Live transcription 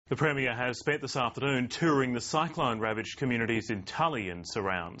The Premier has spent this afternoon touring the cyclone-ravaged communities in Tully and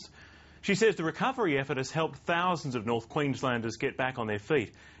surrounds. She says the recovery effort has helped thousands of North Queenslanders get back on their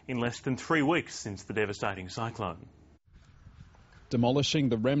feet in less than 3 weeks since the devastating cyclone. Demolishing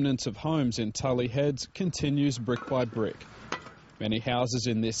the remnants of homes in Tully Heads continues brick by brick. Many houses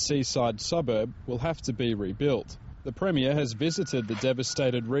in this seaside suburb will have to be rebuilt. The Premier has visited the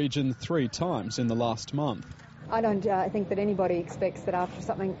devastated region 3 times in the last month. I don't think that anybody expects that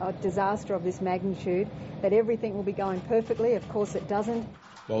after a disaster of this magnitude that everything will be going perfectly. Of course it doesn't.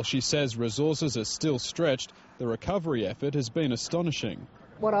 While she says resources are still stretched, the recovery effort has been astonishing.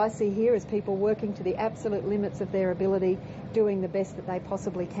 What I see here is people working to the absolute limits of their ability, doing the best that they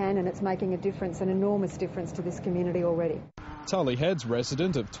possibly can, and it's making a difference, an enormous difference to this community already. Tully Heads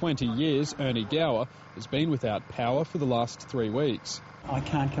resident of 20 years, Ernie Gower, has been without power for the last 3 weeks. I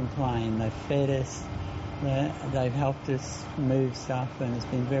can't complain. They've fed us, they've helped us move stuff, and it's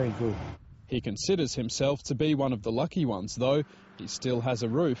been very good. He considers himself to be one of the lucky ones, though. He still has a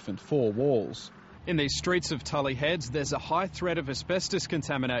roof and 4 walls. In these streets of Tully Heads, there's a high threat of asbestos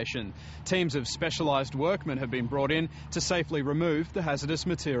contamination. Teams of specialised workmen have been brought in to safely remove the hazardous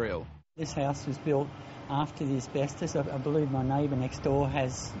material. This house was built after the asbestos. I believe my neighbour next door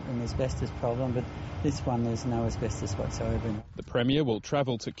has an asbestos problem, but this one there's no asbestos whatsoever. The Premier will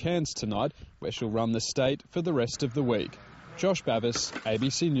travel to Cairns tonight, where she'll run the state for the rest of the week. Josh Bavis,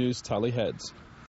 ABC News, Tully Heads.